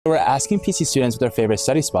We're asking PC students what their favorite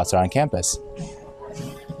study spots are on campus.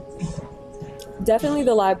 Definitely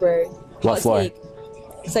the library. What floor?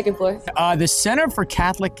 Second floor. The Center for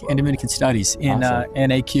Catholic and Dominican Studies in Awesome.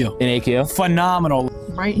 AQ. In AQ? Phenomenal.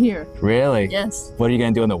 Right here. Really? Yes. What are you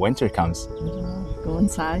going to do when the winter comes? Go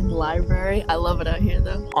inside the library. I love it out here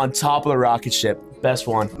though. On top of the rocket ship. Best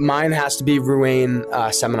one. Mine has to be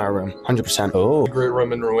Ruane seminar room, 100%. Oh. Great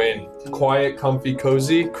room in Ruane. Quiet, comfy,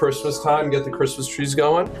 cozy. Christmas time, get the Christmas trees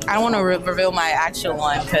going. I don't want to reveal my actual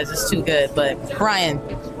one because it's too good, but Ryan.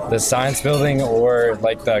 The science building or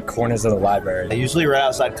like the corners of the library. Usually right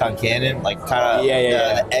outside Con Canyon, like kind of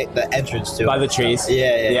the entrance to By the trees?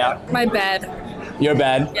 Yeah. My bed. Your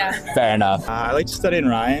bed? Yeah. Fair enough. I like to study in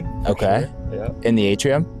Ryan. Okay. Yeah. In the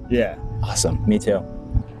atrium? Yeah. Awesome. Me too.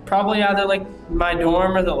 Probably either like my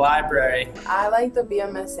dorm or the library. I like the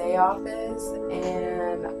BMSA office,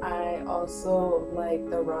 and I also like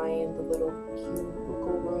the Ryan, the little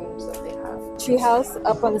cubicle rooms that they have. Treehouse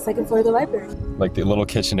up on the second floor of the library. Like the little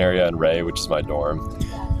kitchen area in Ray, which is my dorm.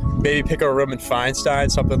 Maybe pick a room in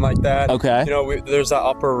Feinstein, something like that. Okay. You know, there's that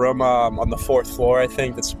upper room on the 4th floor, I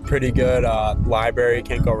think, that's pretty good. Library,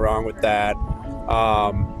 can't go wrong with that.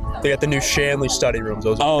 They got the new Shanley study rooms.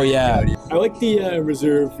 Those are yeah. good. I like the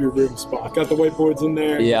reserve your room spot. Got the whiteboards in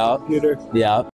there. Yeah. Computer. Yeah.